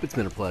 We hope it's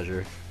been a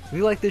pleasure. If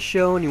you like this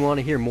show and you want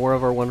to hear more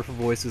of our wonderful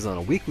voices on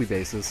a weekly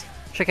basis,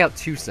 check out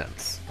 2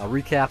 Cents. I'll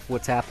recap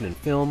what's happened in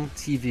film,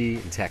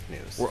 TV, and tech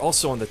news. We're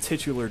also on the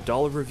titular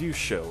Dollar Review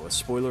Show, a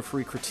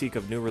spoiler-free critique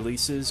of new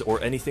releases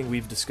or anything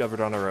we've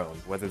discovered on our own,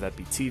 whether that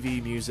be TV,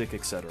 music,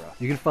 etc.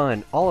 You can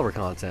find all of our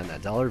content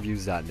at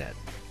dollarreviews.net.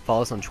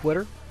 Follow us on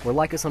Twitter or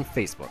like us on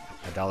Facebook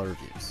at Dollar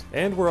Reviews.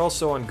 And we're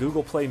also on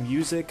Google Play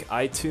Music,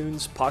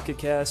 iTunes, Pocket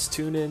Cast,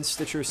 TuneIn,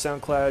 Stitcher,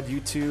 SoundCloud,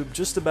 YouTube,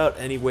 just about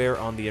anywhere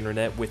on the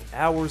internet with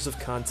hours of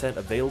content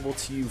available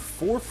to you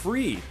for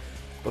free.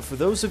 But for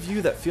those of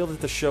you that feel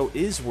that the show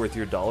is worth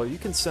your dollar, you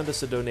can send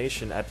us a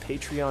donation at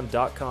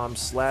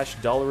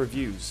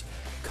patreon.com/dollarreviews.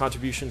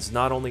 Contributions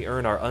not only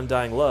earn our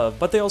undying love,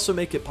 but they also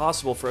make it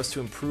possible for us to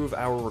improve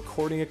our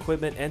recording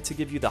equipment and to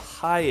give you the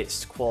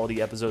highest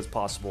quality episodes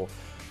possible.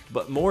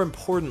 But more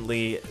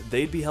importantly,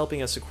 they'd be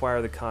helping us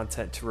acquire the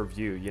content to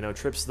review. You know,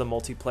 trips to the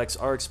multiplex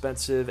are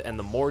expensive, and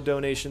the more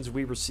donations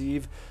we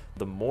receive,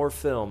 the more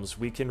films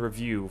we can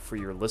review for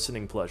your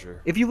listening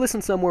pleasure. If you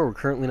listen somewhere we're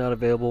currently not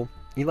available,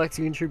 you'd like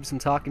to contribute some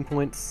talking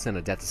points, send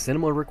a Death to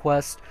Cinema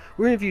request,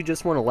 or even if you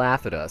just want to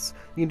laugh at us,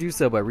 you can do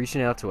so by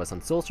reaching out to us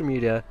on social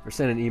media or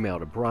send an email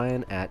to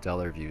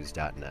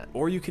brian@dollarreviews.net.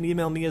 Or you can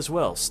email me as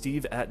well,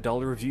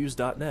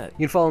 steve@dollarreviews.net. You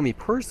can follow me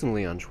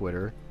personally on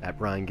Twitter at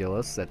Brian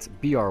Gillis, that's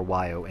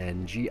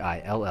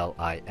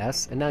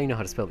BRYONGILLIS, and now you know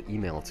how to spell the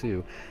email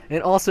too,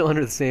 and also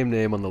under the same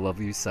name on the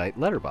lovely site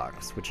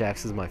Letterboxd, which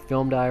acts as my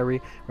film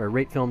diary, where I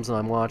rate films that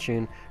I'm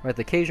watching, write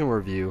the occasional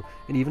review,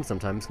 and even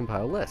sometimes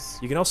compile lists.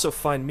 You can also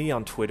find me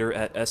on Twitter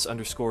at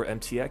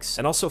S_MTX,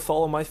 and also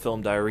follow my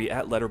film diary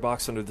at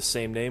Letterboxd under the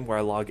same name, where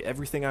I log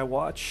everything I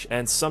watch,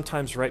 and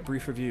sometimes write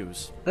brief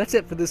reviews. That's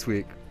it for this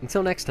week.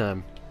 Until next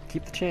time,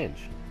 keep the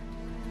change.